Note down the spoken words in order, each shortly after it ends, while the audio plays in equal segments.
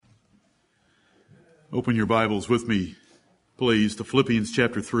Open your Bibles with me, please, to Philippians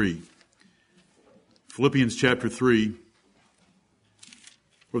chapter 3. Philippians chapter 3,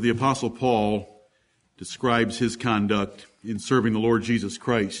 where the Apostle Paul describes his conduct in serving the Lord Jesus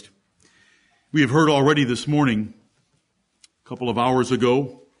Christ. We have heard already this morning, several hours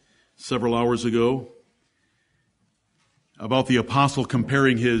ago, about the apostle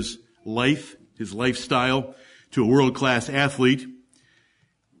comparing his lifestyle, to a world-class athlete,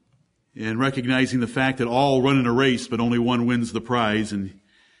 and recognizing the fact that all run in a race, but only one wins the prize. And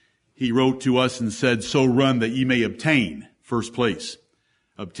he wrote to us and said, "So run that ye may obtain first place."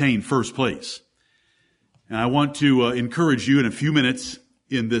 Obtain first place. And I want to encourage you in a few minutes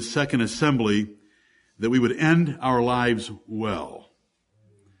in this second assembly that we would end our lives well.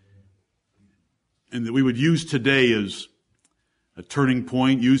 And that we would use today as a turning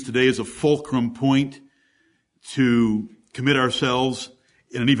point, use today as a fulcrum point to commit ourselves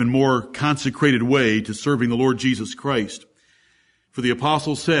in an even more consecrated way to serving the Lord Jesus Christ. For the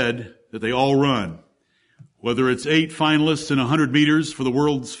apostle said that they all run. Whether it's 8 finalists in 100 meters for the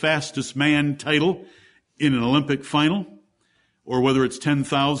world's fastest man title in an Olympic final, or whether it's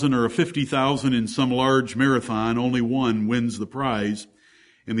 10,000 or 50,000 in some large marathon, only one wins the prize.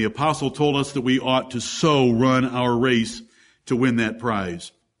 And the apostle told us that we ought to so run our race to win that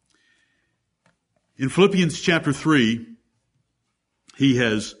prize. In Philippians chapter 3, he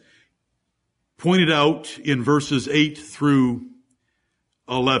has pointed out in verses 8 through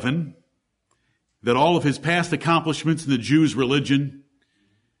 11 that all of his past accomplishments in the Jews' religion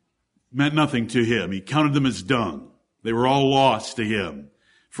meant nothing to him. He counted them as dung. They were all lost to him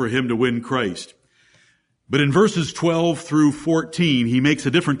for him to win Christ. But in verses 12 through 14, he makes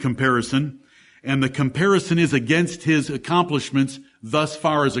a different comparison, and the comparison is against his accomplishments thus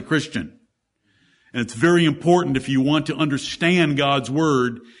far as a Christian. And it's very important, if you want to understand God's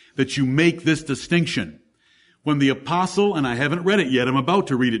Word, that you make this distinction. When the apostle, and I haven't read it yet, I'm about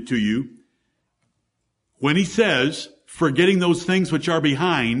to read it to you, when he says, forgetting those things which are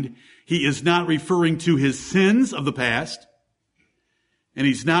behind, he is not referring to his sins of the past, and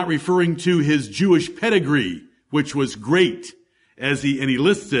he's not referring to his Jewish pedigree, which was great, and he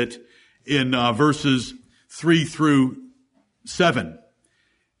lists it in verses 3 through 7.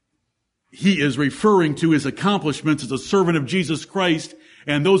 He is referring to his accomplishments as a servant of Jesus Christ,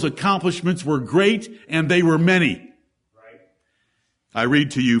 and those accomplishments were great and they were many. Right. I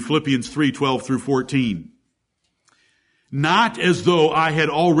read to you Philippians 3:12 through 14. Not as though I had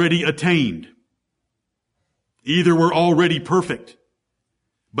already attained, either were already perfect,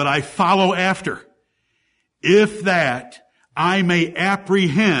 but I follow after, if that I may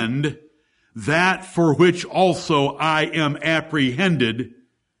apprehend that for which also I am apprehended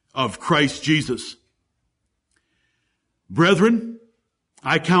of Christ Jesus. Brethren,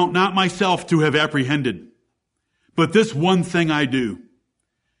 I count not myself to have apprehended, but this one thing I do,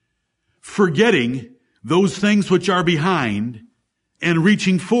 forgetting those things which are behind and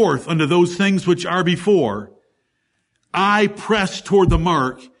reaching forth unto those things which are before, I press toward the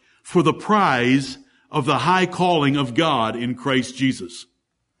mark for the prize of the high calling of God in Christ Jesus.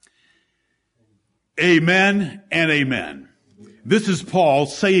 Amen and amen. This is Paul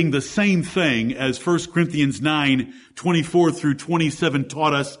saying the same thing as 1 Corinthians 9:24 through 27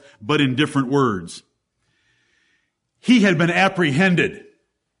 taught us, but in different words. He had been apprehended.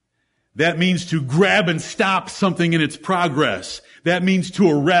 That means to grab and stop something in its progress. That means to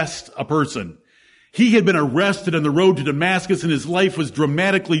arrest a person. He had been arrested on the road to Damascus, and his life was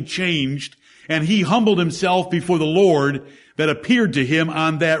dramatically changed, and he humbled himself before the Lord that appeared to him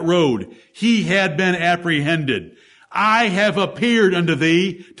on that road. He had been apprehended. I have appeared unto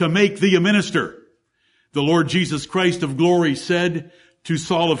thee to make thee a minister. The Lord Jesus Christ of glory said to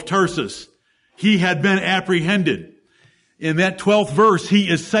Saul of Tarsus, he had been apprehended. In that 12th verse, he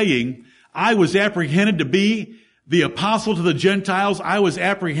is saying, I was apprehended to be the apostle to the Gentiles. I was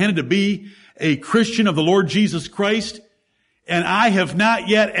apprehended to be a Christian of the Lord Jesus Christ. And I have not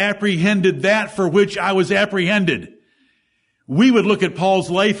yet apprehended that for which I was apprehended. We would look at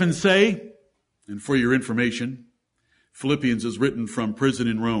Paul's life and say, and for your information, Philippians is written from prison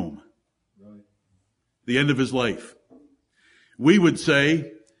in Rome. Right. The end of his life. We would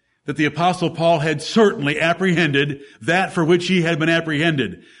say that the apostle Paul had certainly apprehended that for which he had been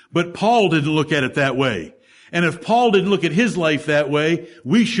apprehended. But Paul didn't look at it that way. And if Paul didn't look at his life that way,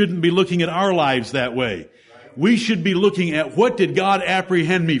 we shouldn't be looking at our lives that way. Right. We should be looking at, what did God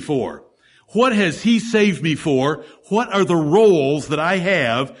apprehend me for? What has he saved me for? What are the roles that I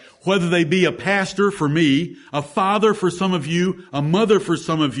have, whether they be a pastor for me, a father for some of you, a mother for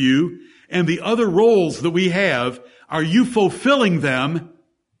some of you, and the other roles that we have, are you fulfilling them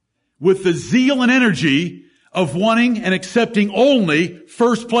with the zeal and energy of wanting and accepting only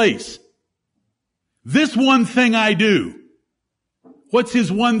first place. This one thing I do. What's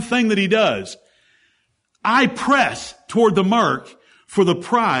his one thing that he does? I press toward the mark for the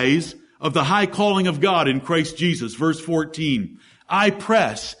prize of the high calling of God in Christ Jesus. Verse 14. I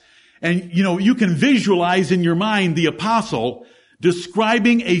press. And, you can visualize in your mind the apostle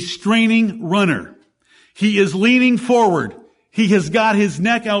describing a straining runner. He is leaning forward. He has got his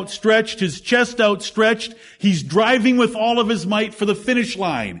neck outstretched, his chest outstretched. He's driving with all of his might for the finish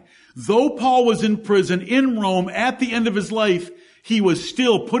line. Though Paul was in prison in Rome at the end of his life, he was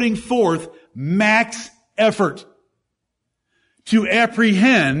still putting forth max effort to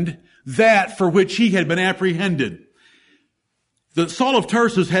apprehend that for which he had been apprehended. The Saul of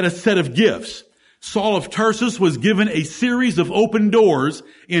Tarsus had a set of gifts. Saul of Tarsus was given a series of open doors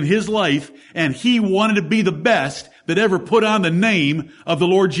in his life, and he wanted to be the best that ever put on the name of the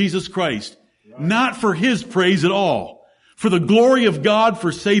Lord Jesus Christ. Right. Not for his praise at all, for the glory of God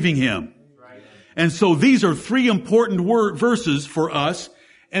for saving him. Right. And so these are three important verses for us,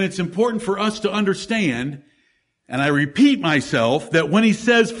 and it's important for us to understand. And I repeat myself that when he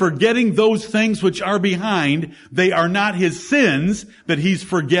says forgetting those things which are behind, they are not his sins that he's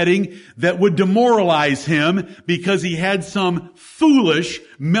forgetting that would demoralize him because he had some foolish,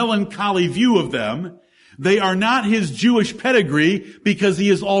 melancholy view of them. They are not his Jewish pedigree because he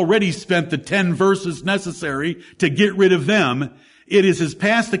has already spent the 10 verses necessary to get rid of them. It is his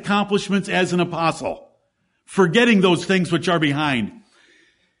past accomplishments as an apostle. Forgetting those things which are behind.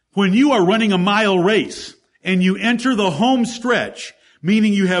 When you are running a mile race, and you enter the home stretch,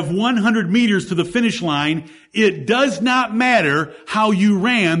 meaning you have 100 meters to the finish line, it does not matter how you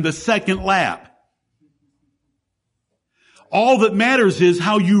ran the second lap. All that matters is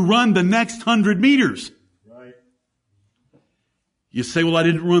how you run the next 100 meters. Right. You say, well, I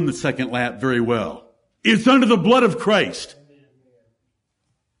didn't run the second lap very well. It's under the blood of Christ.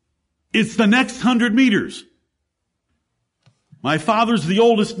 It's the next 100 meters. My father's the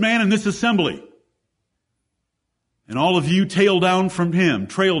oldest man in this assembly. And all of you trail down from him.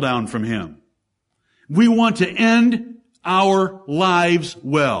 We want to end our lives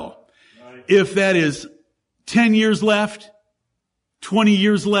well. Right. If that is 10 years left, 20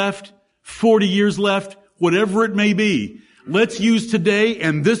 years left, 40 years left, whatever it may be, let's use today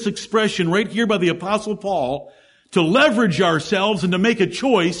and this expression right here by the Apostle Paul to leverage ourselves and to make a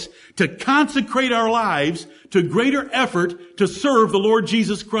choice to consecrate our lives to greater effort to serve the Lord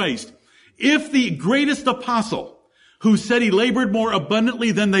Jesus Christ. If the greatest apostle who said he labored more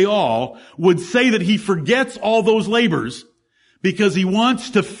abundantly than they all, would say that he forgets all those labors because he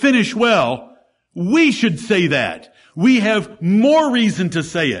wants to finish well, we should say that. We have more reason to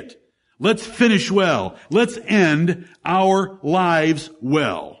say it. Let's finish well. Let's end our lives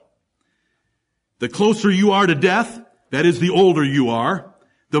well. The closer you are to death, that is, the older you are,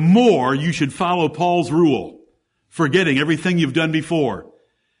 the more you should follow Paul's rule, forgetting everything you've done before.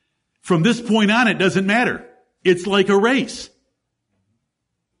 From this point on, it doesn't matter. It's like a race.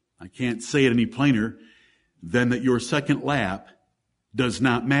 I can't say it any plainer than that your second lap does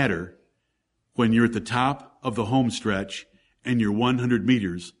not matter when you're at the top of the home stretch and you're 100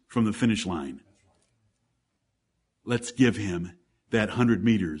 meters from the finish line. Let's give him that 100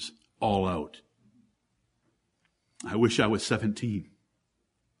 meters all out. I wish I was 17,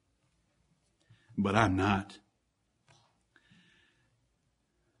 but I'm not.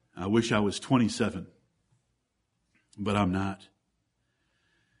 I wish I was 27. But I'm not.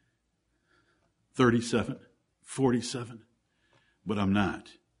 37, 47, but I'm not.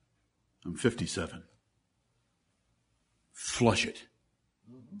 I'm 57. Flush it.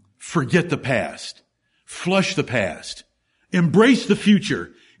 Forget the past. Flush the past. Embrace the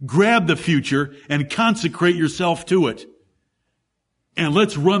future. Grab the future and consecrate yourself to it. And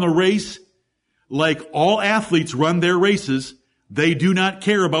let's run a race like all athletes run their races. They do not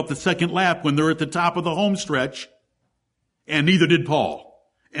care about the second lap when they're at the top of the home stretch. And neither did Paul.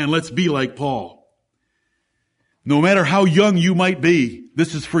 And let's be like Paul. No matter how young you might be,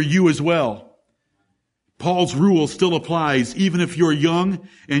 this is for you as well. Paul's rule still applies even if you're young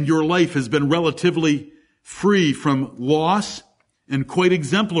and your life has been relatively free from loss and quite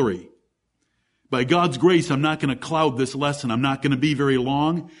exemplary. By God's grace, I'm not going to cloud this lesson. I'm not going to be very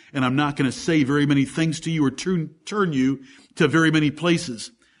long, and I'm not going to say very many things to you or turn you to very many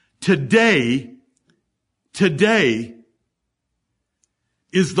places. Today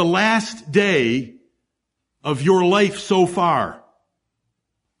is the last day of your life so far.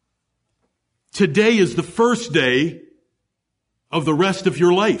 Today is the first day of the rest of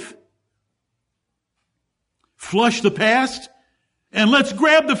your life. Flush the past And let's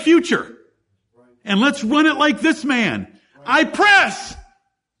grab the future. And let's run it like this man. I press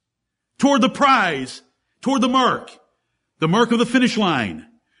toward the prize, toward the mark of the finish line,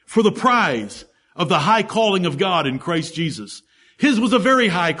 for the prize of the high calling of God in Christ Jesus. His was a very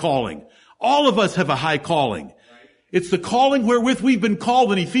high calling. All of us have a high calling. It's the calling wherewith we've been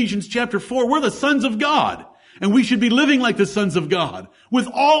called in Ephesians chapter 4. We're the sons of God, and we should be living like the sons of God with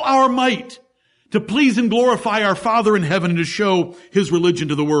all our might to please and glorify our Father in heaven and to show His religion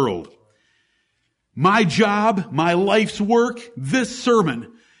to the world. My job, my life's work, this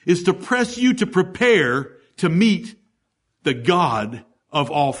sermon is to press you to prepare to meet the God of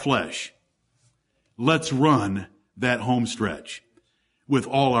all flesh. Let's run that home stretch with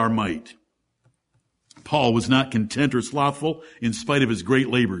all our might. Paul was not content or slothful in spite of his great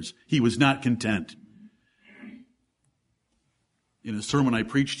labors. He was not content. In a sermon I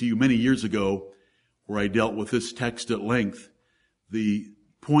preached to you many years ago, where I dealt with this text at length, the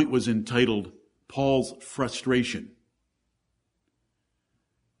point was entitled, Paul's Frustration.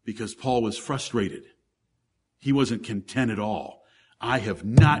 Because Paul was frustrated. He wasn't content at all. I have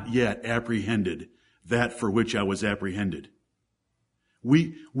not yet apprehended that for which I was apprehended.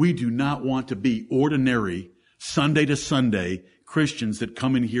 We do not want to be ordinary, Sunday to Sunday Christians that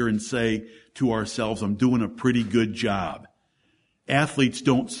come in here and say to ourselves, I'm doing a pretty good job. Athletes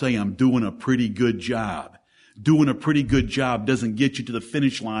don't say, I'm doing a pretty good job. Doing a pretty good job doesn't get you to the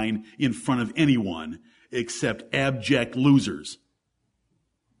finish line in front of anyone except abject losers.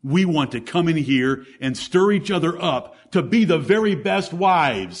 We want to come in here and stir each other up to be the very best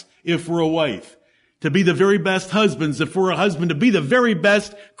wives if we're a wife, to be the very best husbands if we're a husband, to be the very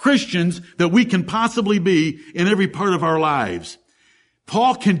best Christians that we can possibly be in every part of our lives.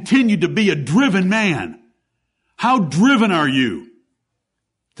 Paul continued to be a driven man. How driven are you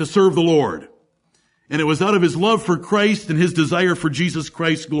to serve the Lord? And it was out of his love for Christ and his desire for Jesus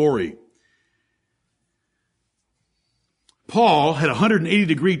Christ's glory. Paul had a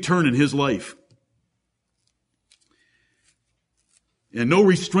 180-degree turn in his life. And no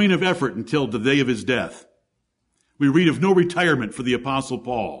restraint of effort until the day of his death. We read of no retirement for the Apostle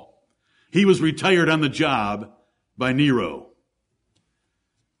Paul. He was retired on the job by Nero.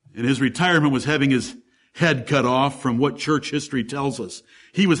 And his retirement was having his head cut off from what church history tells us.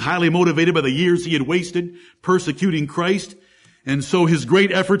 He was highly motivated by the years he had wasted persecuting Christ. And so his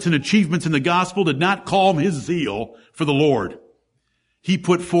great efforts and achievements in the gospel did not calm his zeal for the Lord. He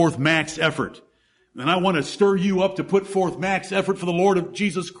put forth max effort. And I want to stir you up to put forth max effort for the Lord of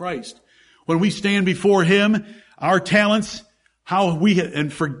Jesus Christ. When we stand before Him, our talents,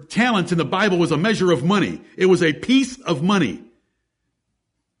 and for talents in the Bible was a measure of money. It was a piece of money.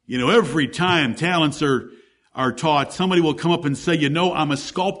 You know, every time talents are taught, somebody will come up and say, I'm a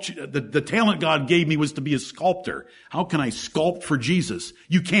sculptor. The talent God gave me was to be a sculptor. How can I sculpt for Jesus?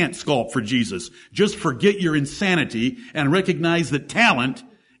 You can't sculpt for Jesus. Just forget your insanity and recognize that talent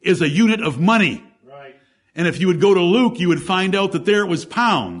is a unit of money. Right. And if you would go to Luke, you would find out that there it was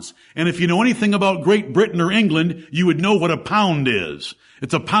pounds. And if you know anything about Great Britain or England, you would know what a pound is.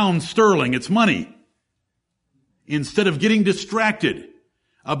 It's a pound sterling. It's money. Instead of getting distracted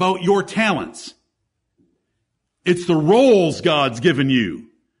about your talents, it's the roles God's given you,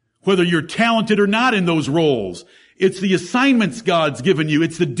 whether you're talented or not in those roles. It's the assignments God's given you.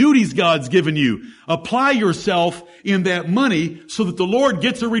 It's the duties God's given you. Apply yourself in that money so that the Lord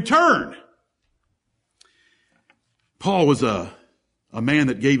gets a return. Paul was a man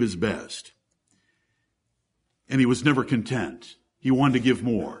that gave his best. And he was never content. He wanted to give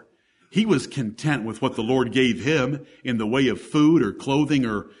more. He was content with what the Lord gave him in the way of food or clothing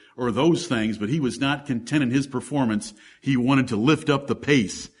or those things, but he was not content in his performance. He wanted to lift up the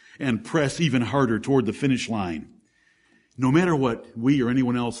pace and press even harder toward the finish line. No matter what we or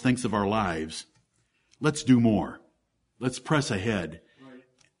anyone else thinks of our lives, let's do more. Let's press ahead.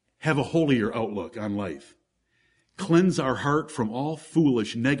 Have a holier outlook on life. Cleanse our heart from all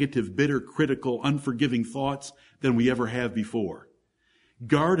foolish, negative, bitter, critical, unforgiving thoughts than we ever have before.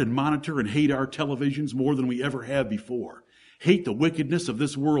 Guard and monitor and hate our televisions more than we ever have before. Hate the wickedness of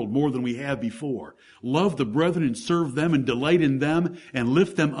this world more than we have before. Love the brethren and serve them and delight in them and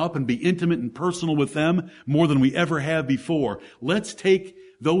lift them up and be intimate and personal with them more than we ever have before. Let's take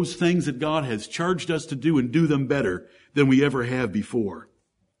those things that God has charged us to do and do them better than we ever have before.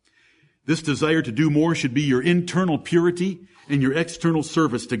 This desire to do more should be your internal purity and your external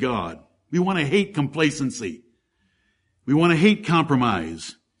service to God. We want to hate complacency. We want to hate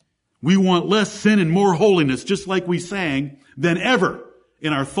compromise. We want less sin and more holiness, just like we sang, than ever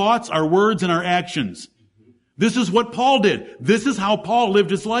in our thoughts, our words, and our actions. This is what Paul did. This is how Paul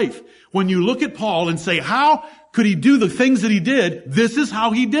lived his life. When you look at Paul and say, how could he do the things that he did? This is how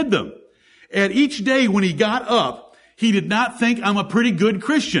he did them. And each day when he got up, he did not think, I'm a pretty good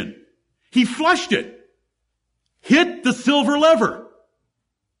Christian. He flushed it. Hit the silver lever.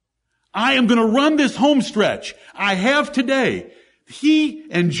 I am going to run this home stretch. I have today. He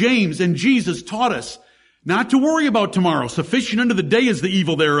and James and Jesus taught us not to worry about tomorrow. Sufficient unto the day is the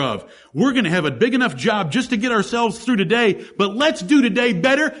evil thereof. We're going to have a big enough job just to get ourselves through today, but let's do today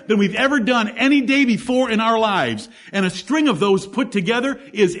better than we've ever done any day before in our lives. And a string of those put together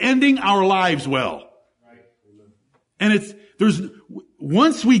is ending our lives well. And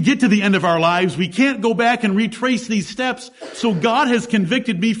once we get to the end of our lives, we can't go back and retrace these steps. So God has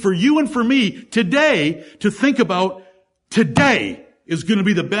convicted me for you and for me today to think about today is going to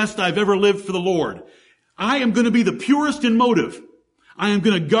be the best I've ever lived for the Lord. I am going to be the purest in motive. I am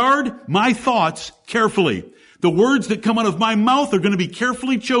going to guard my thoughts carefully. The words that come out of my mouth are going to be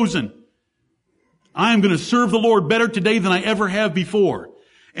carefully chosen. I am going to serve the Lord better today than I ever have before.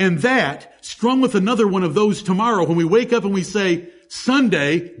 And that, strung with another one of those tomorrow, when we wake up and we say,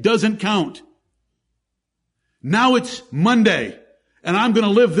 Sunday doesn't count. Now it's Monday, and I'm going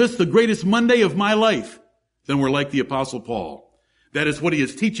to live this the greatest Monday of my life. Then we're like the Apostle Paul. That is what he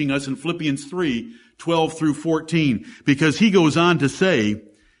is teaching us in Philippians 3:12 through 14, because he goes on to say,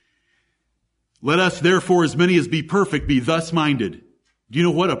 let us therefore, as many as be perfect, be thus minded. Do you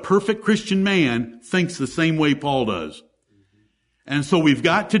know what? A perfect Christian man thinks the same way Paul does. And so we've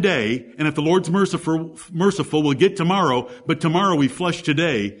got today, and if the Lord's merciful, we'll get tomorrow, but tomorrow we flush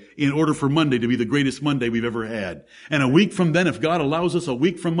today in order for Monday to be the greatest Monday we've ever had. And a week from then, if God allows us a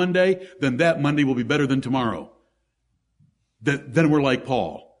week from Monday, then that Monday will be better than tomorrow. Then we're like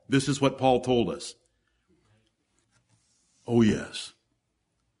Paul. This is what Paul told us. Oh yes.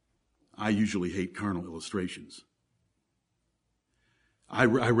 I usually hate carnal illustrations. I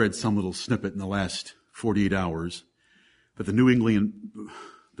read some little snippet in the last 48 hours that the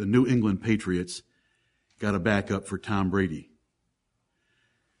New England Patriots got a backup for Tom Brady.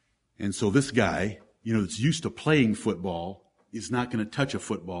 And so this guy, that's used to playing football, is not going to touch a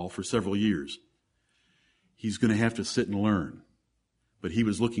football for several years. He's going to have to sit and learn. But he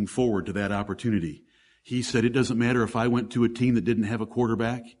was looking forward to that opportunity. He said, it doesn't matter if I went to a team that didn't have a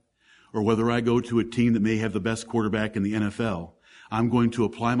quarterback or whether I go to a team that may have the best quarterback in the NFL. I'm going to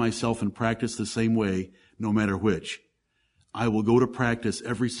apply myself and practice the same way, no matter which. I will go to practice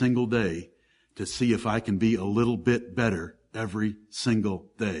every single day to see if I can be a little bit better every single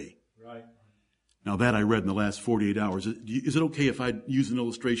day. Right. Now that I read in the last 48 hours. Is it okay if I use an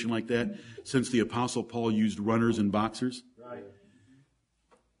illustration like that, since the Apostle Paul used runners and boxers? Right.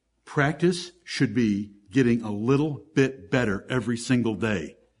 Practice should be getting a little bit better every single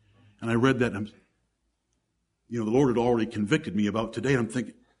day. And I read that, and the Lord had already convicted me about today, and I'm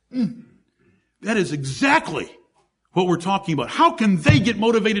thinking, that is exactly what we're talking about. How can they get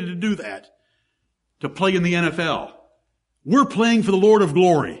motivated to do that? To play in the NFL. We're playing for the Lord of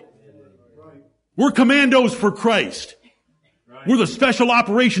glory. We're commandos for Christ. We're the special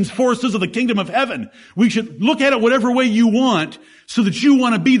operations forces of the kingdom of heaven. We should look at it whatever way you want, so that you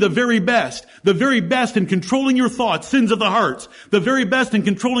want to be the very best in controlling your thoughts, sins of the hearts, the very best in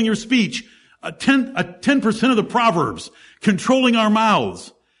controlling your speech, 10% of the Proverbs, controlling our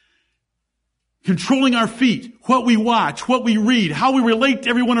mouths, controlling our feet, what we watch, what we read, how we relate to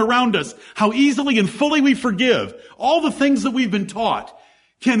everyone around us, how easily and fully we forgive, all the things that we've been taught.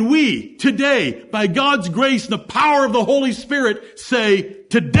 Can we today, by God's grace and the power of the Holy Spirit, say,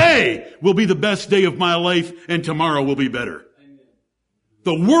 today will be the best day of my life and tomorrow will be better? Amen.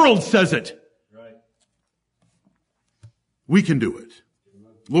 The world says it. Right. We can do it.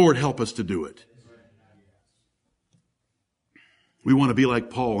 Lord, help us to do it. We want to be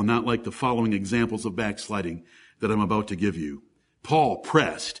like Paul and not like the following examples of backsliding that I'm about to give you. Paul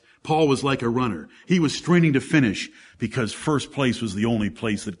pressed. Paul was like a runner. He was straining to finish because first place was the only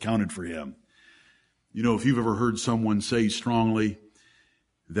place that counted for him. If you've ever heard someone say strongly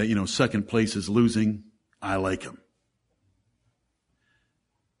that, second place is losing, I like him.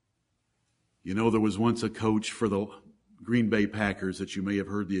 There was once a coach for the Green Bay Packers that you may have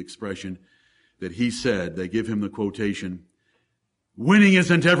heard the expression that he said, they give him the quotation, winning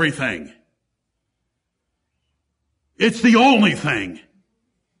isn't everything. It's the only thing.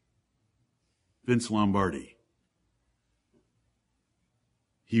 Vince Lombardi.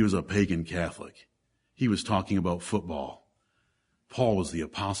 He was a pagan Catholic. He was talking about football. Paul was the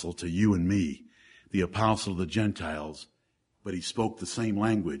apostle to you and me, the apostle of the Gentiles, but he spoke the same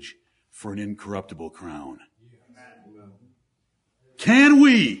language for an incorruptible crown. Can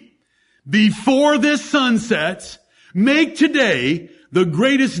we before this sun sets, make today the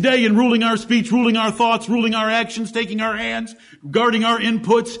greatest day in ruling our speech, ruling our thoughts, ruling our actions, taking our hands, guarding our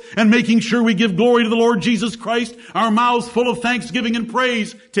inputs, and making sure we give glory to the Lord Jesus Christ, our mouths full of thanksgiving and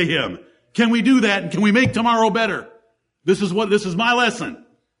praise to Him. Can we do that? And can we make tomorrow better? This is my lesson.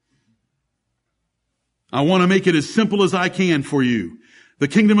 I want to make it as simple as I can for you. The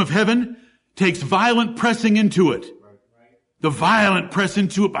kingdom of heaven takes violent pressing into it. The violent press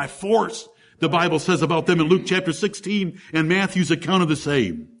into it by force. The Bible says about them in Luke chapter 16 and Matthew's account of the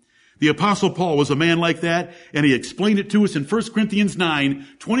same. The Apostle Paul was a man like that, and he explained it to us in 1 Corinthians 9,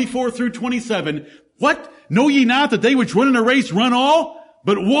 24 through 27. What? Know ye not that they which run in a race run all,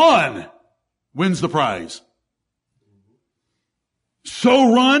 but one wins the prize?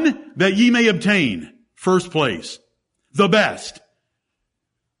 So run that ye may obtain first place, the best,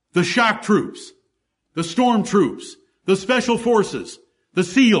 the shock troops, the storm troops, the special forces, the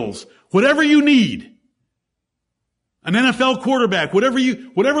SEALs, whatever you need. An NFL quarterback, whatever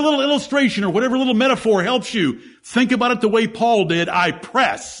little illustration or whatever little metaphor helps you, think about it the way Paul did. I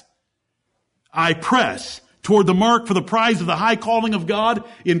press toward the mark for the prize of the high calling of God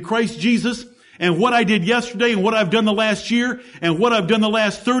in Christ Jesus. And what I did yesterday and what I've done the last year and what I've done the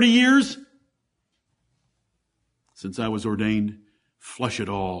last 30 years since I was ordained, flush it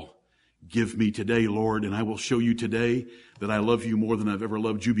all. Give me today, Lord, and I will show you today that I love you more than I've ever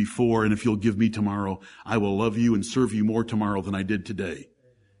loved you before. And if you'll give me tomorrow, I will love you and serve you more tomorrow than I did today.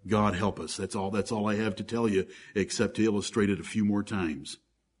 God help us. That's all I have to tell you, except to illustrate it a few more times.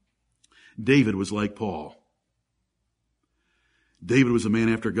 David was like Paul. David was a man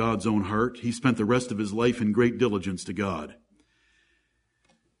after God's own heart. He spent the rest of his life in great diligence to God.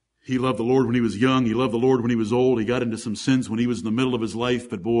 He loved the Lord when he was young. He loved the Lord when he was old. He got into some sins when he was in the middle of his life,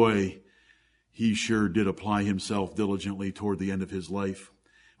 but boy, he sure did apply himself diligently toward the end of his life.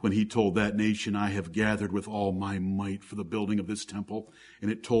 When he told that nation, I have gathered with all my might for the building of this temple. And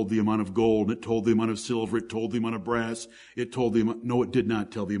it told the amount of gold, and it told the amount of silver, it told the amount of brass, it told the amount, no, it did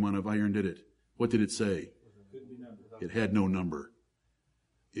not tell the amount of iron, did it? What did it say? It had no number.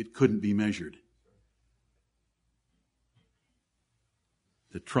 It couldn't be measured.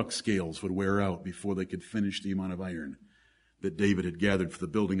 The truck scales would wear out before they could finish the amount of iron that David had gathered for the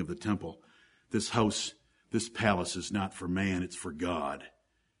building of the temple. This house, this palace is not for man, it's for God.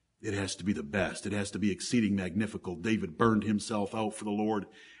 It has to be the best. It has to be exceeding magnificent. David burned himself out for the Lord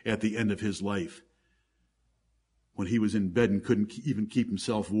at the end of his life. When he was in bed and couldn't even keep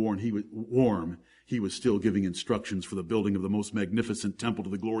himself warm, he was still giving instructions for the building of the most magnificent temple to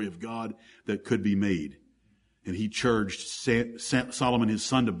the glory of God that could be made. And he charged Solomon, his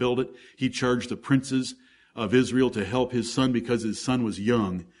son, to build it. He charged the princes of Israel to help his son because his son was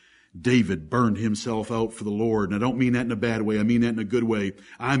young. David burned himself out for the Lord. And I don't mean that in a bad way. I mean that in a good way.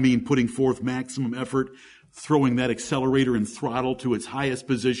 I mean putting forth maximum effort, throwing that accelerator and throttle to its highest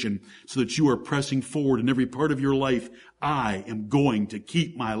position so that you are pressing forward in every part of your life. I am going to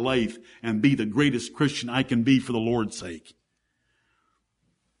keep my life and be the greatest Christian I can be for the Lord's sake.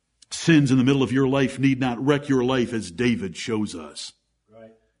 Sins in the middle of your life need not wreck your life, as David shows us.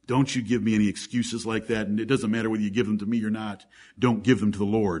 Right. Don't you give me any excuses like that, and it doesn't matter whether you give them to me or not. Don't give them to the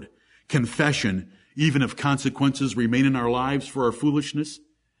Lord. Confession, even if consequences remain in our lives for our foolishness,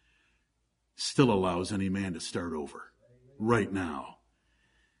 still allows any man to start over right now.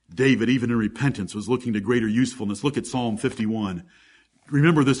 David, even in repentance, was looking to greater usefulness. Look at Psalm 51.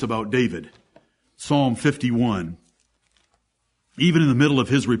 Remember this about David. Psalm 51. Even in the middle of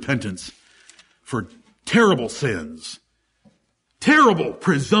his repentance for terrible sins, terrible,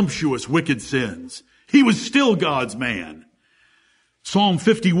 presumptuous, wicked sins, he was still God's man. Psalm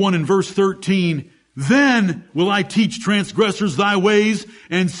 51 and verse 13, then will I teach transgressors thy ways,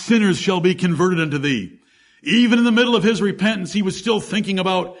 and sinners shall be converted unto thee. Even in the middle of his repentance, he was still thinking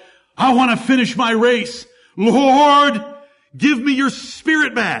about, I want to finish my race. Lord, give me your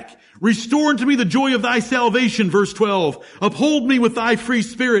spirit back. Restore unto me the joy of thy salvation, verse 12. Uphold me with thy free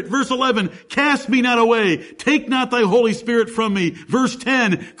spirit. Verse 11, cast me not away. Take not thy Holy Spirit from me. Verse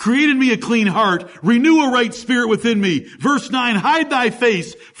 10, create in me a clean heart. Renew a right spirit within me. Verse 9, hide thy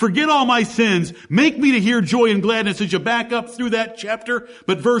face. Forget all my sins. Make me to hear joy and gladness. As you back up through that chapter.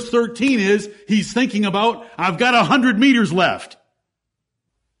 But verse 13 is, he's thinking about, I've got 100 meters left.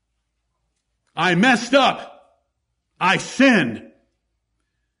 I messed up. I sinned.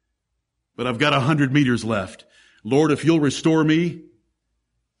 But I've got 100 meters left. Lord, if you'll restore me,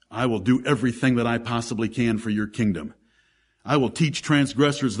 I will do everything that I possibly can for your kingdom. I will teach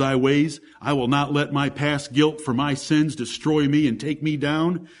transgressors thy ways. I will not let my past guilt for my sins destroy me and take me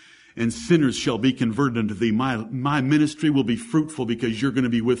down. And sinners shall be converted unto thee. My ministry will be fruitful because you're going to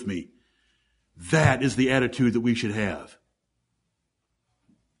be with me. That is the attitude that we should have.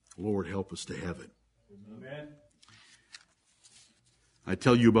 Lord, help us to have it. Amen. I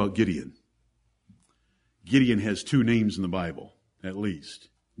tell you about Gideon. Gideon has two names in the Bible, at least.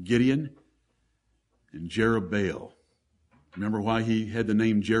 Gideon and Jerubbaal. Remember why he had the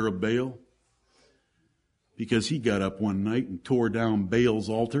name Jerubbaal? Because he got up one night and tore down Baal's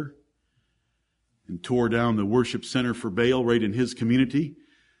altar and tore down the worship center for Baal right in his community.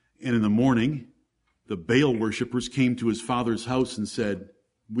 And in the morning, the Baal worshipers came to his father's house and said,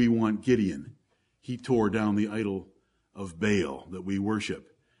 "We want Gideon. He tore down the idol of Baal that we worship."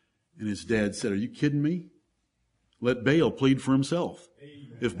 And his dad said, "Are you kidding me? Let Baal plead for himself.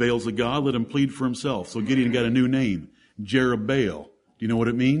 Amen. If Baal's a god, let him plead for himself." So Gideon got a new name, Jerubbaal. Do you know what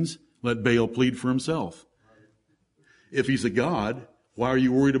it means? Let Baal plead for himself. If he's a god, why are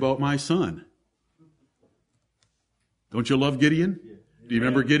you worried about my son? Don't you love Gideon? Do you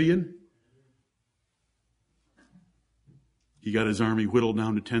remember Gideon? He got his army whittled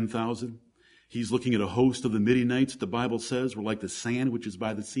down to 10,000. He's looking at a host of the Midianites, the Bible says, were like the sand which is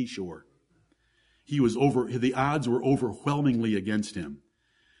by the seashore. The odds were overwhelmingly against him.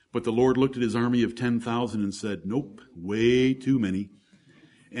 But the Lord looked at his army of 10,000 and said, "Nope, way too many,"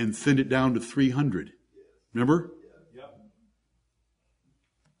 and thinned it down to 300. Remember? Yep.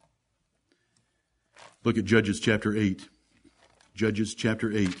 Look at Judges chapter 8. Judges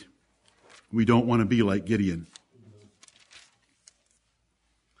chapter 8. We don't want to be like Gideon.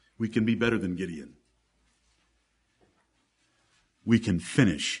 We can be better than Gideon. We can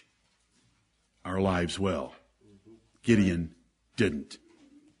finish our lives well. Gideon didn't.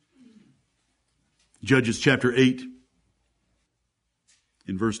 Judges chapter 8,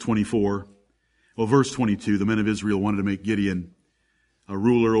 in verse 24. Well, verse 22, the men of Israel wanted to make Gideon a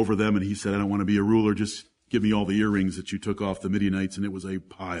ruler over them, and he said, "I don't want to be a ruler, just give me all the earrings that you took off the Midianites," and it was a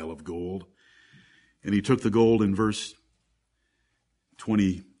pile of gold. And he took the gold in verse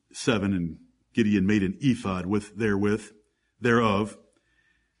 27, and Gideon made an ephod thereof.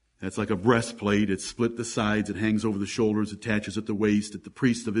 That's like a breastplate. It split the sides. It hangs over the shoulders, attaches at the waist. The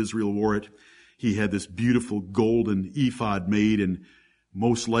priests of Israel wore it. He had this beautiful golden ephod made, and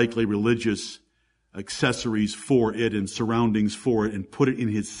most likely religious accessories for it and surroundings for it, and put it in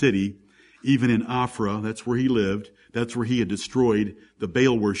his city, even in Ophrah. That's where he lived. That's where he had destroyed the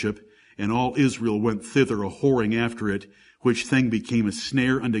Baal worship, and all Israel went thither a-whoring after it, which thing became a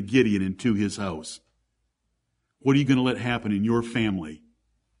snare unto Gideon and to his house. What are you going to let happen in your family?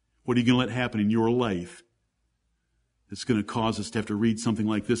 What are you going to let happen in your life that's going to cause us to have to read something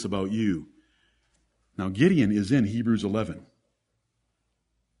like this about you? Now, Gideon is in Hebrews 11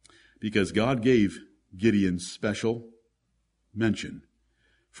 because God gave Gideon special mention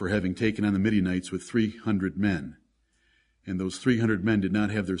for having taken on the Midianites with 300 men. And those 300 men did not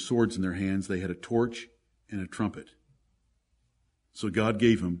have their swords in their hands. They had a torch and a trumpet. So God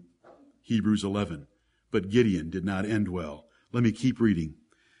gave him Hebrews 11. But Gideon did not end well. Let me keep reading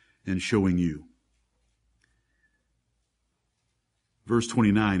and showing you. Verse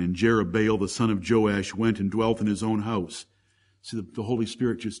 29, and Jerubbaal the son of Joash went and dwelt in his own house. See, the Holy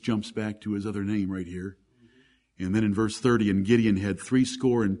Spirit just jumps back to his other name right here. And then in verse 30, and Gideon had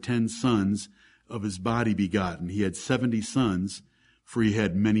 70 sons of his body begotten. He had 70 sons, for he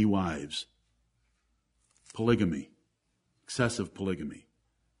had many wives. Polygamy, excessive polygamy,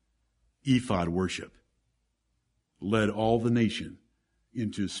 ephod worship led all the nation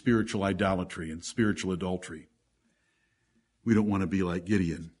into spiritual idolatry and spiritual adultery. We don't want to be like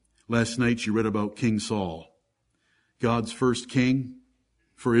Gideon. Last night you read about King Saul, God's first king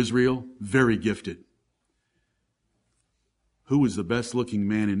for Israel, very gifted. Who was the best looking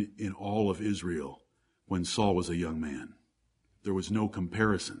man in all of Israel when Saul was a young man? There was no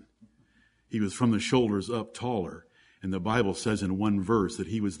comparison. He was from the shoulders up taller. And the Bible says in one verse that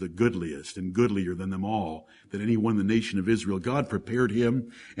he was the goodliest and goodlier than them all, that anyone in the nation of Israel. God prepared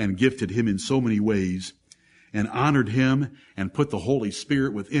him and gifted him in so many ways and honored him and put the Holy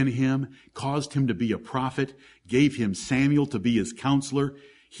Spirit within him, caused him to be a prophet, gave him Samuel to be his counselor.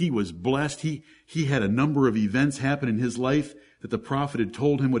 He was blessed. He had a number of events happen in his life that the prophet had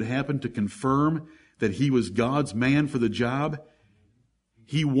told him would happen to confirm that he was God's man for the job.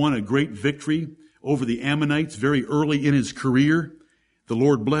 He won a great victory over the Ammonites very early in his career. The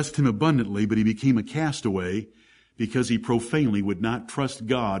Lord blessed him abundantly, but he became a castaway because he profanely would not trust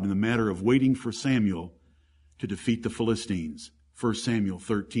God in the matter of waiting for Samuel to defeat the Philistines. 1 Samuel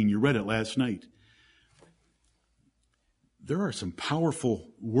 13. You read it last night. There are some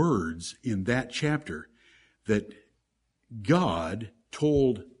powerful words in that chapter that God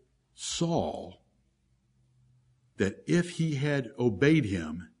told Saul that if he had obeyed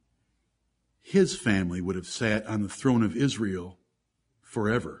him, his family would have sat on the throne of Israel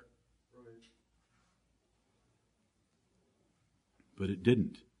forever. But it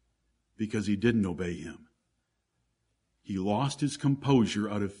didn't, because he didn't obey him. He lost his composure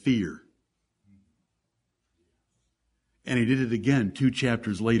out of fear. And he did it again 2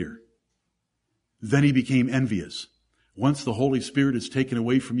 chapters later. Then he became envious. Once the Holy Spirit is taken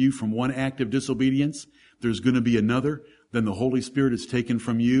away from you from one act of disobedience, there's going to be another. Then the Holy Spirit is taken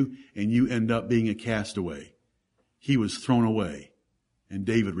from you, and you end up being a castaway. He was thrown away, and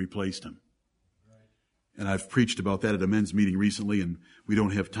David replaced him. And I've preached about that at a men's meeting recently, and we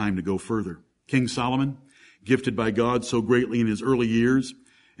don't have time to go further. King Solomon, gifted by God so greatly in his early years,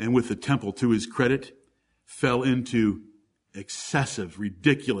 and with the temple to his credit, fell into excessive,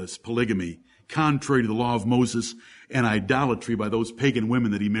 ridiculous polygamy, contrary to the law of Moses, and idolatry by those pagan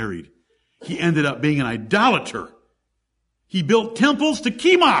women that he married. He ended up being an idolater. He built temples to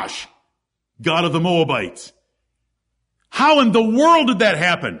Chemosh, god of the Moabites. How in the world did that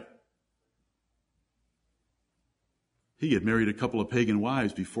happen? He had married a couple of pagan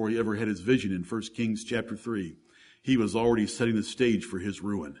wives before he ever had his vision in 1 Kings chapter 3. He was already setting the stage for his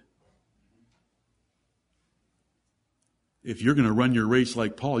ruin. If you're going to run your race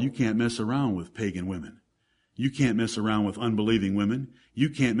like Paul, you can't mess around with pagan women. You can't mess around with unbelieving women. You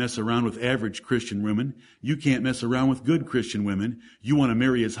can't mess around with average Christian women. You can't mess around with good Christian women. You want to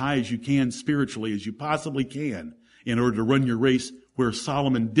marry as high as you can spiritually as you possibly can in order to run your race where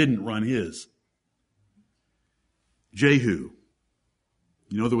Solomon didn't run his. Jehu.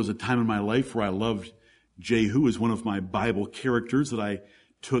 You know, there was a time in my life where I loved Jehu as one of my Bible characters that I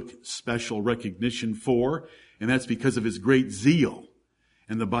took special recognition for, and that's because of his great zeal.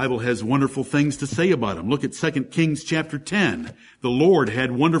 And the Bible has wonderful things to say about him. Look at 2 Kings chapter 10. The Lord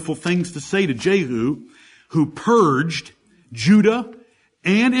had wonderful things to say to Jehu, who purged Judah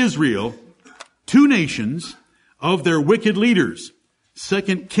and Israel, 2 nations, of their wicked leaders. 2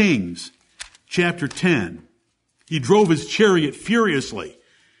 Kings chapter 10. He drove his chariot furiously.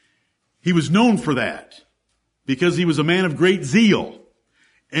 He was known for that because he was a man of great zeal.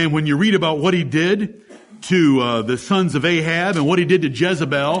 And when you read about what he did to the sons of Ahab and what he did to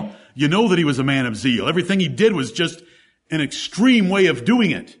Jezebel, you know that he was a man of zeal. Everything he did was just an extreme way of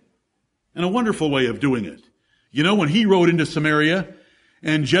doing it and a wonderful way of doing it. You know, when he rode into Samaria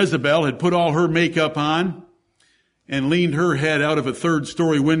and Jezebel had put all her makeup on and leaned her head out of a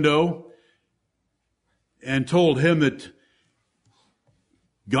 3rd-story window and told him that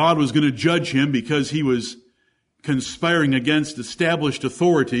God was going to judge him because he was conspiring against established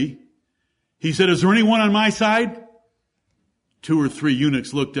authority, he said, "Is there anyone on my side?" 2 or 3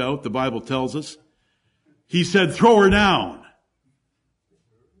 eunuchs looked out, the Bible tells us. He said, "Throw her down."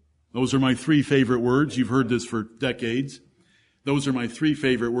 Those are my 3 favorite words. You've heard this for decades. Those are my 3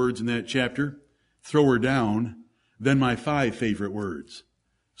 favorite words in that chapter. Throw her down. Then my 5 favorite words.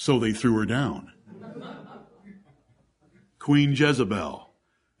 So they threw her down. Queen Jezebel.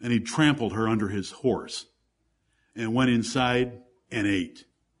 And he trampled her under his horse and went inside and ate.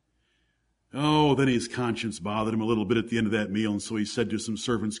 Oh, then his conscience bothered him a little bit at the end of that meal, and so he said to some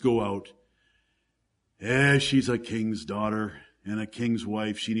servants, "Go out. She's a king's daughter and a king's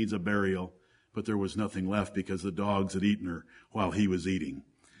wife. She needs a burial." But there was nothing left because the dogs had eaten her while he was eating,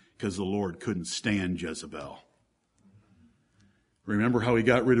 because the Lord couldn't stand Jezebel. Remember how he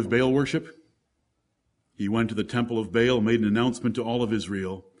got rid of Baal worship? He went to the temple of Baal and made an announcement to all of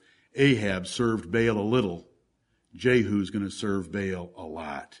Israel. Ahab served Baal a little. Jehu's going to serve Baal a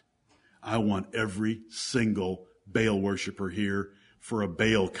lot. I want every single Baal worshiper here for a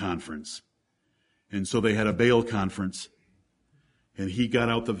Baal conference. And so they had a Baal conference, and he got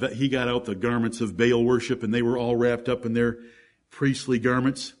out the garments of Baal worship, and they were all wrapped up in their priestly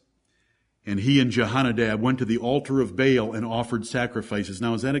garments. And he and Jehonadab went to the altar of Baal and offered sacrifices.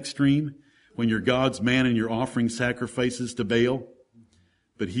 Now, is that extreme? When you're God's man and you're offering sacrifices to Baal?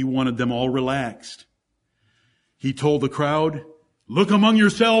 But he wanted them all relaxed. He told the crowd, "Look among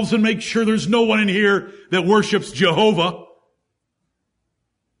yourselves and make sure there's no one in here that worships Jehovah."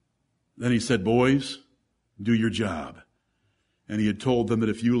 Then he said, "Boys, do your job." And he had told them that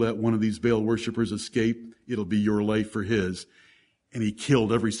if you let one of these Baal worshipers escape, it'll be your life for his. And he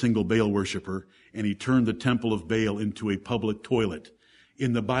killed every single Baal worshiper, and he turned the temple of Baal into a public toilet.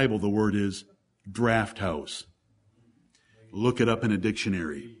 In the Bible, the word is draft house. Look it up in a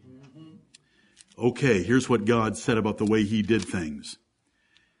dictionary. Okay, here's what God said about the way he did things.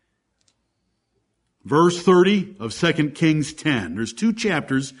 Verse 30 of 2 Kings 10. There's 2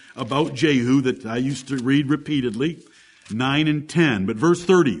 chapters about Jehu that I used to read repeatedly, 9 and 10. But verse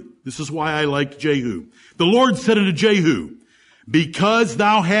 30, this is why I liked Jehu. The Lord said unto Jehu, because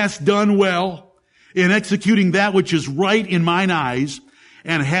thou hast done well in executing that which is right in mine eyes,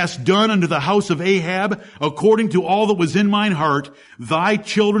 and hast done unto the house of Ahab according to all that was in mine heart, thy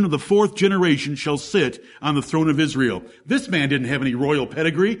children of the fourth generation shall sit on the throne of Israel. This man didn't have any royal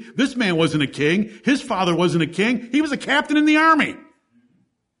pedigree. This man wasn't a king. His father wasn't a king. He was a captain in the army.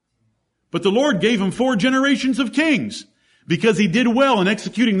 But the Lord gave him 4 generations of kings because he did well in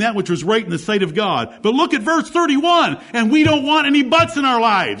executing that which was right in the sight of God. But look at verse 31, and we don't want any buts in our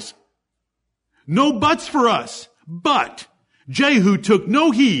lives. No buts for us. But Jehu took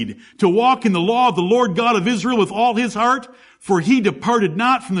no heed to walk in the law of the Lord God of Israel with all his heart, for he departed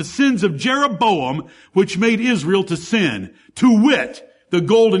not from the sins of Jeroboam, which made Israel to sin, to wit, the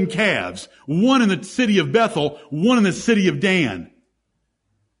golden calves, one in the city of Bethel, one in the city of Dan.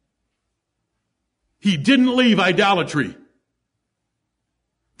 He didn't leave idolatry.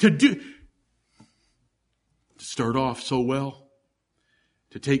 To start off so well,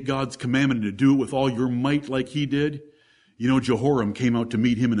 to take God's commandment and to do it with all your might like he did. You know, Jehoram came out to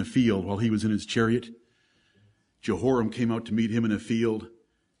meet him in a field while he was in his chariot. Jehoram came out to meet him in a field,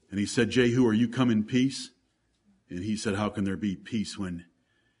 and he said, Jehu, are you come in peace? And he said, how can there be peace when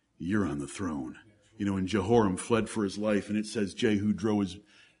you're on the throne? You know, and Jehoram fled for his life, and it says Jehu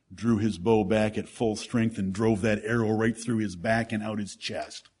drew his bow back at full strength and drove that arrow right through his back and out his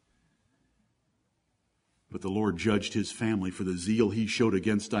chest. But the Lord judged his family for the zeal he showed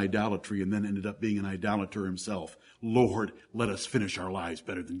against idolatry and then ended up being an idolater himself. Lord, let us finish our lives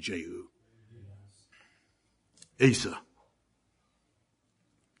better than Jehu. Asa.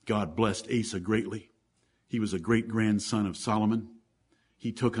 God blessed Asa greatly. He was a great-grandson of Solomon.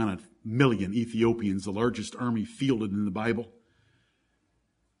 He took on 1,000,000 Ethiopians, the largest army fielded in the Bible.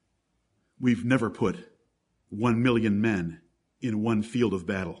 We've never put 1,000,000 men in one field of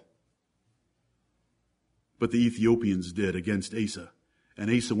battle. But the Ethiopians did against Asa. And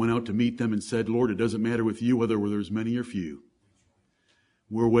Asa went out to meet them and said, Lord, it doesn't matter with you whether there's many or few.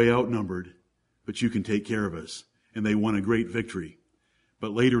 We're way outnumbered, but you can take care of us. And they won a great victory.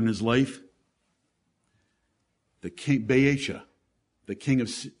 But later in his life, the king, Baasha, the king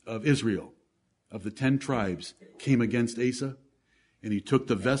of Israel, of the 10 tribes, came against Asa. And he took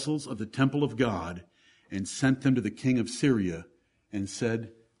the vessels of the temple of God and sent them to the king of Syria and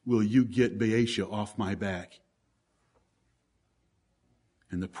said, will you get Baasha off my back?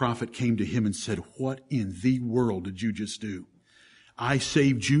 And the prophet came to him and said, what in the world did you just do? I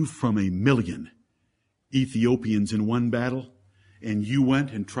saved you from 1,000,000 Ethiopians in one battle, and you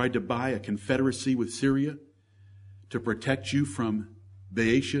went and tried to buy a confederacy with Syria to protect you from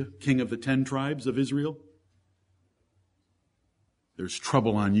Baasha, king of the 10 tribes of Israel? There's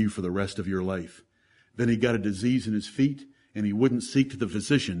trouble on you for the rest of your life. Then he got a disease in his feet, and he wouldn't seek to the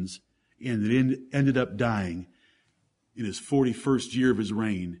physicians, and it ended up dying in his 41st year of his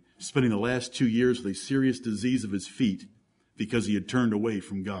reign, spending the last 2 years with a serious disease of his feet because he had turned away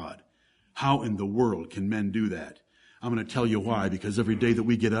from God. How in the world can men do that? I'm going to tell you why, because every day that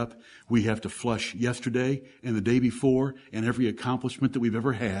we get up, we have to flush yesterday and the day before and every accomplishment that we've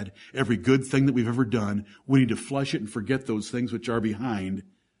ever had, every good thing that we've ever done. We need to flush it and forget those things which are behind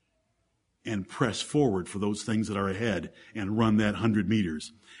and press forward for those things that are ahead and run that 100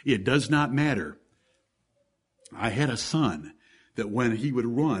 meters. It does not matter. I had a son that when he would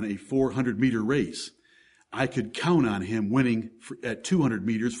run a 400-meter race, I could count on him winning at 200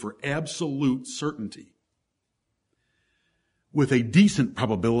 meters for absolute certainty. With a decent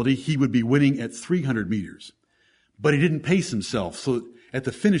probability, he would be winning at 300 meters. But he didn't pace himself, so at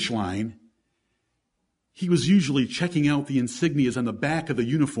the finish line, he was usually checking out the insignias on the back of the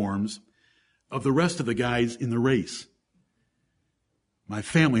uniforms of the rest of the guys in the race. My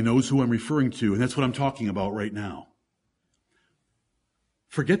family knows who I'm referring to, and that's what I'm talking about right now.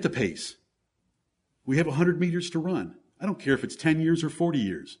 Forget the pace. We have 100 meters to run. I don't care if it's 10 years or 40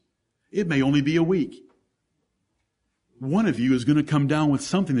 years. It may only be a week. One of you is going to come down with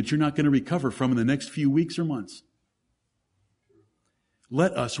something that you're not going to recover from in the next few weeks or months.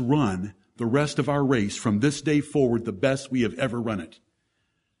 Let us run the rest of our race from this day forward the best we have ever run it.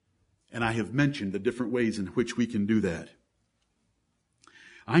 And I have mentioned the different ways in which we can do that.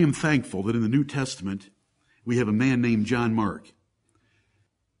 I am thankful that in the New Testament, we have a man named John Mark.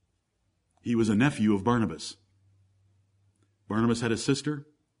 He was a nephew of Barnabas. Barnabas had a sister.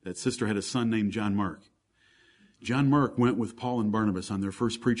 That sister had a son named John Mark. John Mark went with Paul and Barnabas on their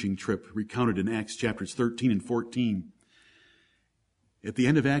first preaching trip, recounted in Acts chapters 13 and 14. At the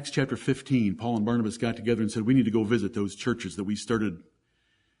end of Acts chapter 15, Paul and Barnabas got together and said, we need to go visit those churches that we started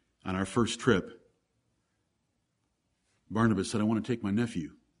on our first trip. Barnabas said, I want to take my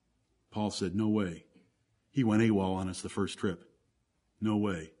nephew. Paul said, no way. He went AWOL on us the first trip. No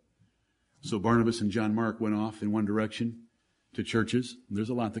way. So Barnabas and John Mark went off in one direction to churches. There's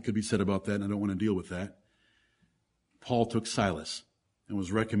a lot that could be said about that, and I don't want to deal with that. Paul took Silas and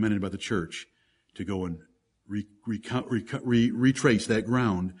was recommended by the church to go and retrace that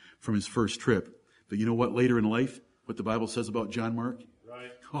ground from his first trip. But you know what? Later in life, what the Bible says about John Mark?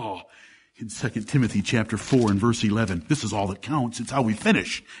 Right. Oh, in 2 Timothy chapter 4 and verse 11. This is all that counts. It's how we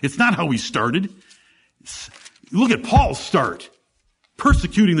finish. It's not how we started. Look at Paul's start.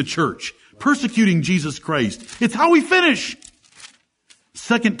 Persecuting the church. Persecuting Jesus Christ. It's how we finish.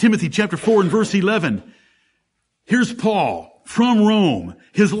 2 Timothy chapter 4 and verse 11. Here's Paul from Rome.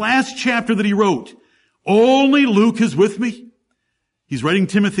 His last chapter that he wrote. Only Luke is with me. He's writing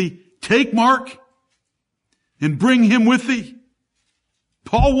Timothy, take Mark and bring him with thee.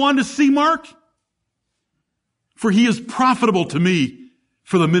 Paul wanted to see Mark, for he is profitable to me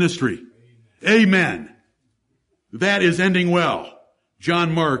for the ministry. Amen. That is ending well.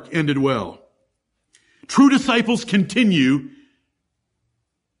 John Mark ended well. True disciples continue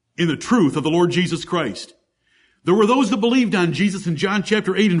in the truth of the Lord Jesus Christ. There were those that believed on Jesus in John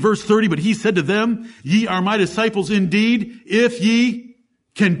chapter 8 and verse 30, but he said to them, ye are my disciples indeed, if ye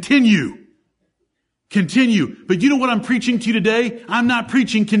continue. Continue. But you know what I'm preaching to you today? I'm not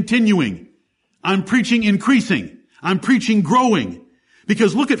preaching continuing. I'm preaching increasing. I'm preaching growing.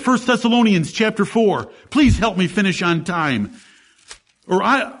 Because look at 1 Thessalonians chapter 4. Please help me finish on time. Or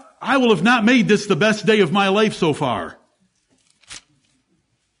I will have not made this the best day of my life so far.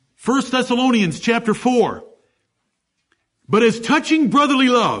 1 Thessalonians chapter 4. But as touching brotherly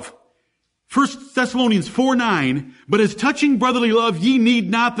love, 1 Thessalonians 4:9, but as touching brotherly love, ye need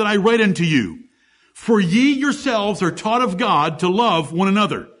not that I write unto you. For ye yourselves are taught of God to love one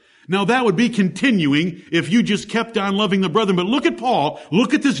another. Now that would be continuing if you just kept on loving the brethren. But look at Paul.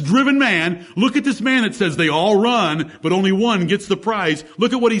 Look at this driven man. Look at this man that says they all run, but only one gets the prize.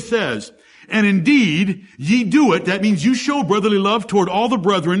 Look at what he says. And indeed, ye do it. That means you show brotherly love toward all the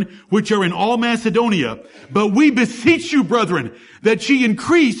brethren which are in all Macedonia. But we beseech you, brethren, that ye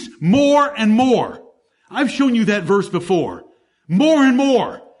increase more and more. I've shown you that verse before. More and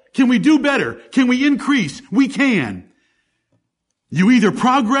more. Can we do better? Can we increase? We can. You either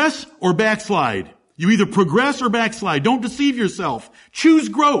progress or backslide. You either progress or backslide. Don't deceive yourself. Choose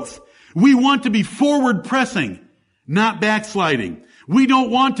growth. We want to be forward pressing, not backsliding. We don't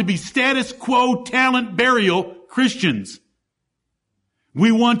want to be status quo talent burial Christians.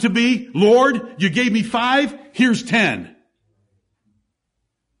 We want to be, Lord, you gave me 5, here's 10.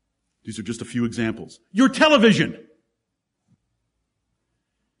 These are just a few examples. Your television.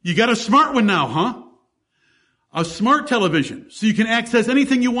 You got a smart one now, huh? A smart television. So you can access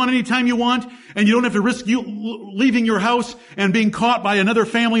anything you want anytime you want, and you don't have to risk you leaving your house and being caught by another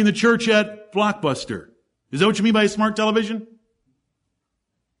family in the church at Blockbuster. Is that what you mean by a smart television?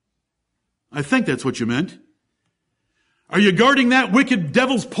 I think that's what you meant. Are you guarding that wicked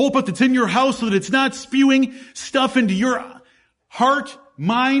devil's pulpit that's in your house so that it's not spewing stuff into your heart,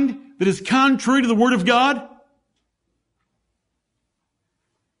 mind that is contrary to the Word of God?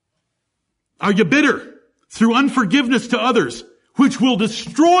 Are you bitter through unforgiveness to others, which will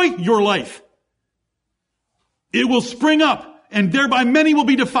destroy your life? It will spring up, and thereby many will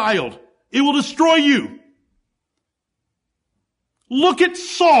be defiled. It will destroy you. Look at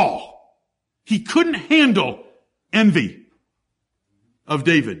Saul. He couldn't handle envy of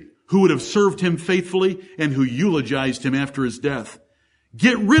David, who would have served him faithfully and who eulogized him after his death.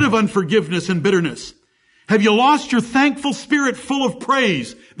 Get rid of unforgiveness and bitterness. Have you lost your thankful spirit full of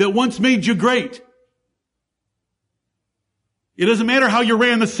praise that once made you great? It doesn't matter how you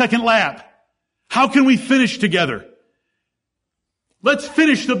ran the second lap. How can we finish together? Let's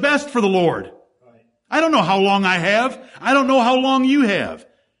finish the best for the Lord. I don't know how long I have. I don't know how long you have.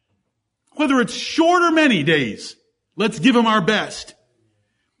 Whether it's short or many days, let's give Him our best.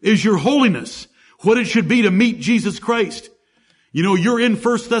 Is your holiness what it should be to meet Jesus Christ? You know, you're in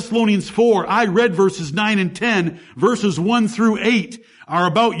 1 Thessalonians 4. I read verses 9 and 10. Verses 1 through 8 are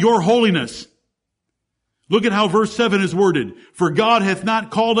about your holiness. Look at how verse 7 is worded. For God hath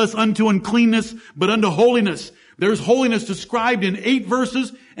not called us unto uncleanness, but unto holiness. There's holiness described in 8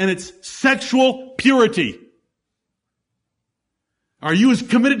 verses, and it's sexual purity. Are you as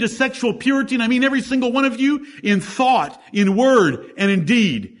committed to sexual purity, and I mean every single one of you, in thought, in word, and in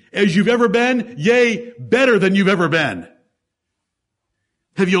deed, as you've ever been? Yea, better than you've ever been.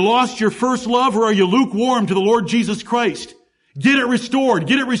 Have you lost your first love, or are you lukewarm to the Lord Jesus Christ? Get it restored.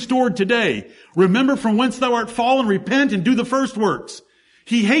 Get it restored today. Remember from whence thou art fallen, repent, and do the first works.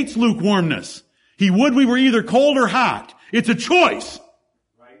 He hates lukewarmness. He would we were either cold or hot. It's a choice.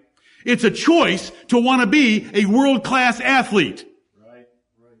 Right. It's a choice to want to be a world-class athlete. Right.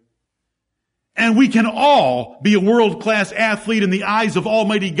 And we can all be a world-class athlete in the eyes of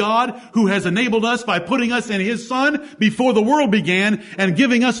Almighty God, who has enabled us by putting us in His Son before the world began and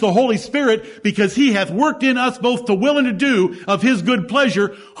giving us the Holy Spirit, because He hath worked in us both to will and to do of His good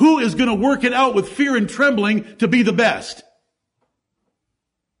pleasure. Who is going to work it out with fear and trembling to be the best?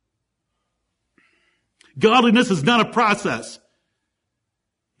 Godliness is not a process.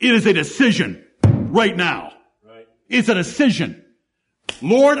 It is a decision right now. Right. It's a decision.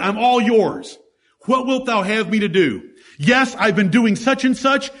 Lord, I'm all yours. What wilt thou have me to do? Yes, I've been doing such and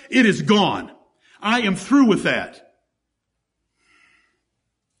such. It is gone. I am through with that.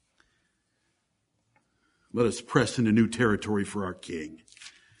 Let us press into new territory for our King.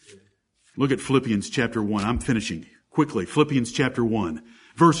 Look at Philippians chapter 1. I'm finishing quickly. Philippians chapter 1,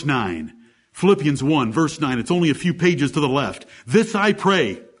 verse 9. Philippians 1, verse 9. It's only a few pages to the left. This I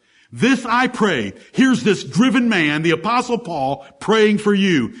pray. This I pray. Here's this driven man, the Apostle Paul, praying for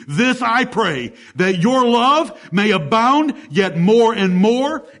you. This I pray, that your love may abound yet more and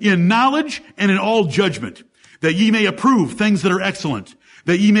more in knowledge and in all judgment, that ye may approve things that are excellent,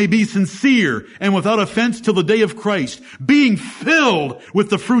 that ye may be sincere and without offense till the day of Christ, being filled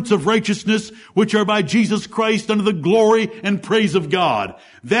with the fruits of righteousness, which are by Jesus Christ unto the glory and praise of God.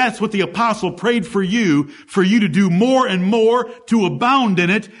 That's what the apostle prayed for you to do more and more, to abound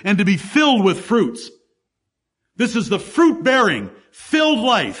in it, and to be filled with fruits. This is the fruit-bearing, filled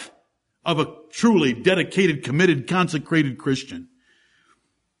life of a truly dedicated, committed, consecrated Christian.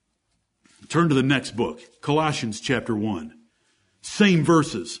 Turn to the next book, Colossians chapter 1. Same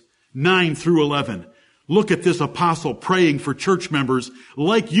verses, 9 through 11. Look at this apostle praying for church members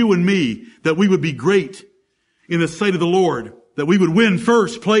like you and me, that we would be great in the sight of the Lord, that we would win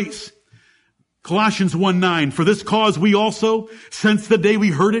first place. Colossians 1:9, for this cause we also, since the day we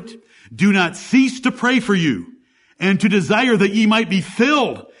heard it, do not cease to pray for you, and to desire that ye might be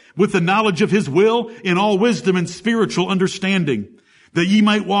filled with the knowledge of His will in all wisdom and spiritual understanding, that ye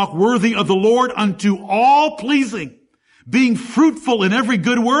might walk worthy of the Lord unto all pleasing, being fruitful in every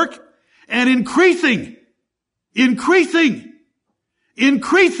good work, and increasing in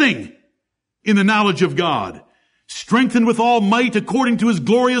the knowledge of God, strengthened with all might according to His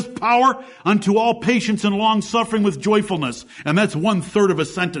glorious power, unto all patience and long suffering with joyfulness. And that's 1/3 of a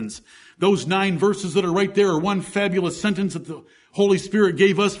sentence. Those 9 verses that are right there are one fabulous sentence that the Holy Spirit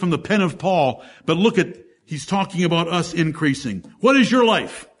gave us from the pen of Paul. But look at, he's talking about us increasing. What is your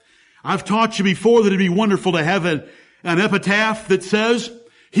life? I've taught you before that it'd be wonderful to have an epitaph that says,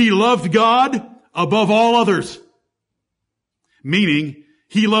 he loved God above all others. Meaning,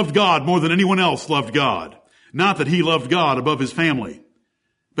 he loved God more than anyone else loved God. Not that he loved God above his family,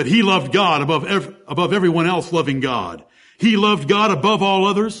 but he loved God above everyone else loving God. He loved God above all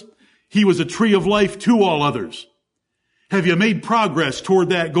others. He was a tree of life to all others. Have you made progress toward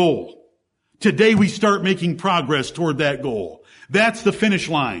that goal? Today we start making progress toward that goal. That's the finish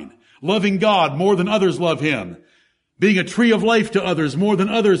line. Loving God more than others love Him. Being a tree of life to others more than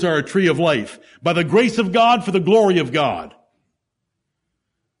others are a tree of life. By the grace of God, for the glory of God.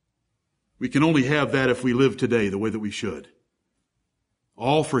 We can only have that if we live today the way that we should.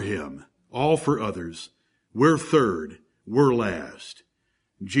 All for Him, all for others. We're third, we're last.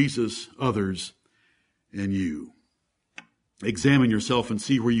 Jesus, others, and you. Examine yourself and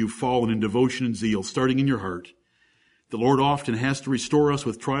see where you've fallen in devotion and zeal, starting in your heart. The Lord often has to restore us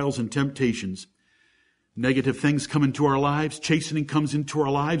with trials and temptations. Negative things come into our lives. Chastening comes into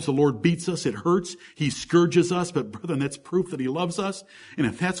our lives. The Lord beats us. It hurts. He scourges us. But brethren, that's proof that He loves us. And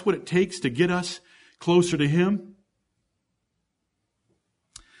if that's what it takes to get us closer to Him,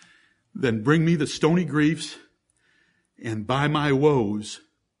 then bring me the stony griefs, and by my woes,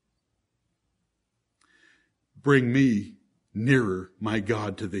 bring me nearer, my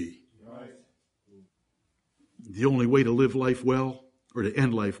God, to Thee. Right. The only way to live life well, or to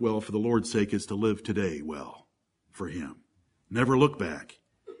end life well for the Lord's sake, is to live today well for Him. Never look back.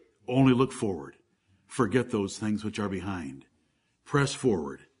 Only look forward. Forget those things which are behind. Press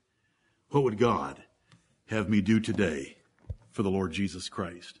forward. What would God have me do today for the Lord Jesus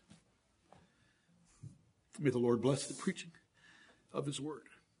Christ? May the Lord bless the preaching of His word.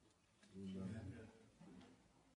 Amen.